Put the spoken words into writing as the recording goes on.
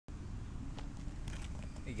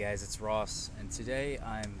guys, it's Ross, and today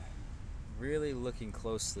I'm really looking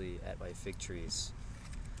closely at my fig trees,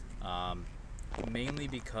 mainly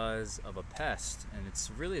because of a pest, and it's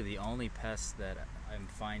really the only pest that I'm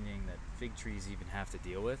finding that fig trees even have to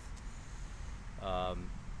deal with.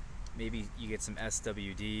 Maybe you get some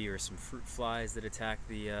SWD or some fruit flies that attack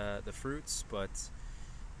the fruits, but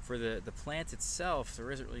for the plant itself, there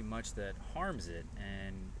isn't really much that harms it.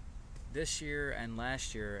 And this year and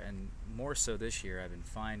last year, and more so this year, I've been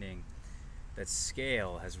finding that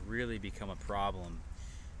scale has really become a problem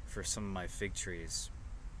for some of my fig trees.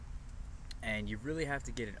 And you really have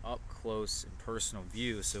to get an up close and personal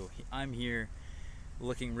view. So I'm here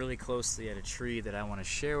looking really closely at a tree that I want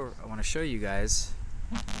to show you guys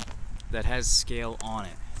that has scale on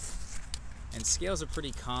it. And scale's a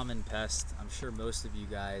pretty common pest. I'm sure most of you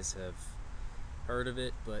guys have heard of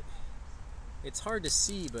it, but it's hard to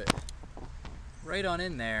see, but right on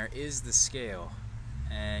in there is the scale.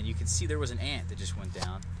 And you can see there was an ant that just went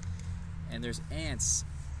down. And there's ants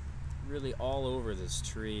really all over this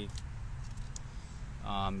tree.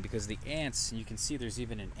 Because the ants, you can see there's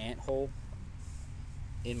even an ant hole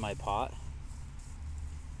in my pot.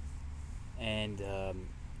 And,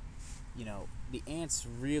 the ants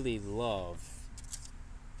really love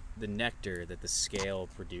the nectar that the scale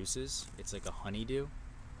produces. It's like a honeydew.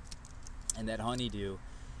 And that honeydew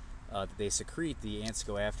that they secrete, the ants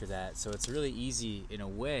go after that. So it's really easy in a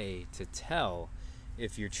way to tell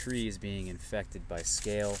if your tree is being infected by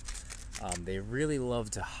scale. They really love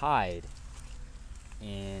to hide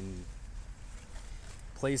in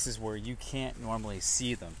places where you can't normally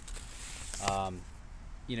see them.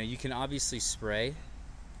 You can obviously spray.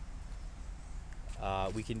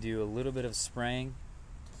 We can do a little bit of spraying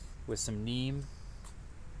with some neem.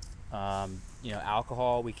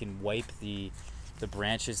 Alcohol. We can wipe the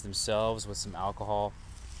branches themselves with some alcohol.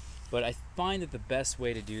 But I find that the best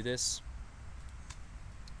way to do this,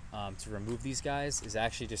 to remove these guys, is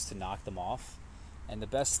actually just to knock them off. And the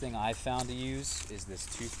best thing I've found to use is this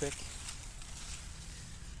toothpick,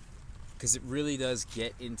 because it really does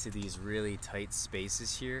get into these really tight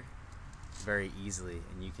spaces here very easily,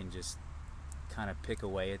 and you can just kind of pick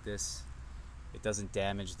away at this. It doesn't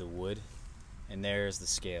damage the wood, and there's the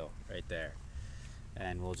scale right there.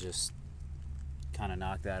 And we'll just kind of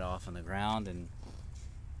knock that off on the ground, and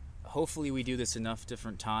hopefully we do this enough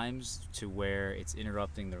different times to where it's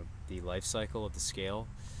interrupting the life cycle of the scale.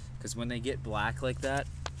 Because when they get black like that,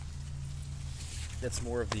 that's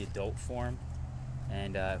more of the adult form.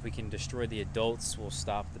 And if we can destroy the adults, we'll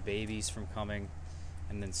stop the babies from coming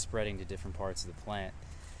and then spreading to different parts of the plant.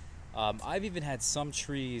 I've even had some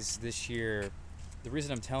trees this year. The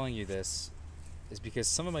reason I'm telling you this is because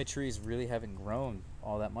some of my trees really haven't grown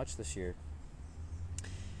all that much this year.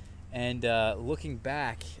 And looking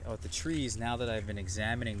back at the trees, now that I've been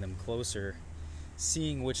examining them closer,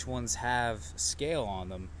 seeing which ones have scale on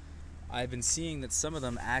them, I've been seeing that some of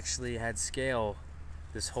them actually had scale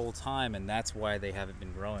this whole time, and that's why they haven't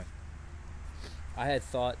been growing. I had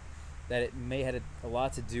thought that it may have a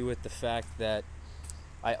lot to do with the fact that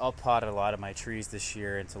I up-potted a lot of my trees this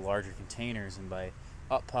year into larger containers, and by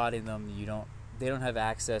up-potting them, they don't have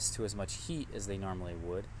access to as much heat as they normally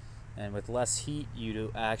would. And with less heat,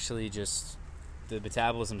 the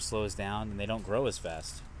metabolism slows down and they don't grow as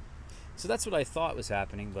fast. So that's what I thought was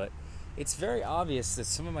happening, but it's very obvious that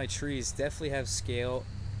some of my trees definitely have scale,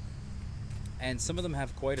 and some of them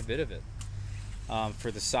have quite a bit of it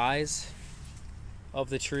for the size of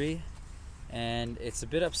the tree. And it's a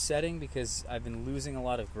bit upsetting because I've been losing a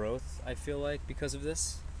lot of growth, I feel like, because of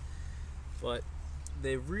this. But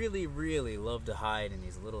they really, really love to hide in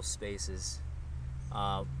these little spaces.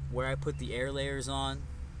 Where I put the air layers on,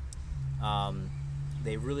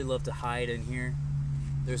 they really love to hide in here.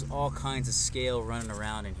 There's all kinds of scale running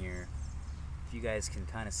around in here. If you guys can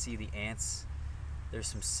kind of see the ants, there's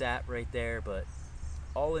some sap right there, but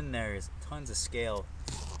all in there is tons of scale.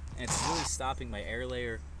 And it's really stopping my air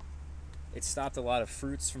layer. It stopped a lot of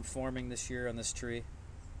fruits from forming this year on this tree.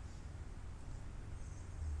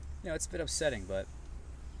 It's a bit upsetting, but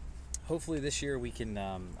hopefully this year we can,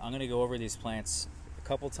 I'm going to go over these plants a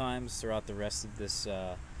couple times throughout the rest of this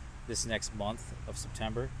next month of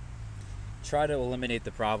September. Try to eliminate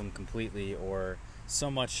the problem completely, or so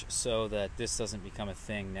much so that this doesn't become a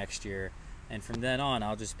thing next year. And from then on,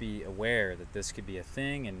 I'll just be aware that this could be a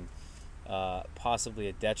thing and possibly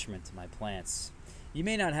a detriment to my plants. You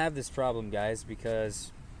may not have this problem, guys,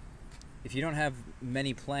 because if you don't have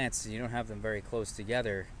many plants and you don't have them very close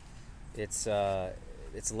together, it's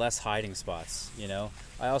less hiding spots.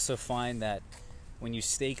 I also find that when you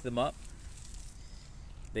stake them up,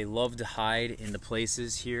 they love to hide in the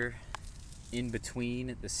places here in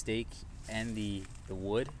between the stake and the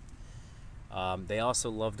wood. They also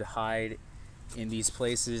love to hide in these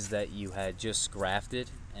places that you had just grafted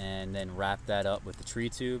and then wrap that up with the tree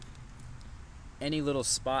tube. Any little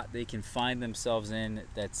spot they can find themselves in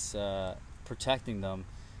that's protecting them,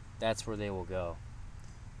 that's where they will go.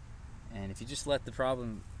 And if you just let the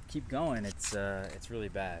problem keep going, it's really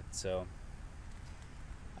bad. So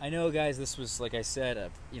I know, guys, this was, like I said,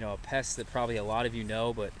 a pest that probably a lot of you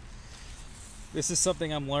know, but this is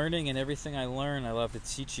something I'm learning, and everything I learn, I love to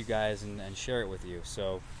teach you guys and share it with you.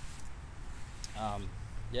 So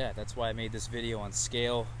yeah, that's why I made this video on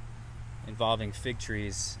scale involving fig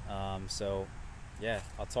trees. So yeah,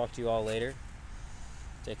 I'll talk to you all later.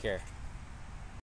 Take care.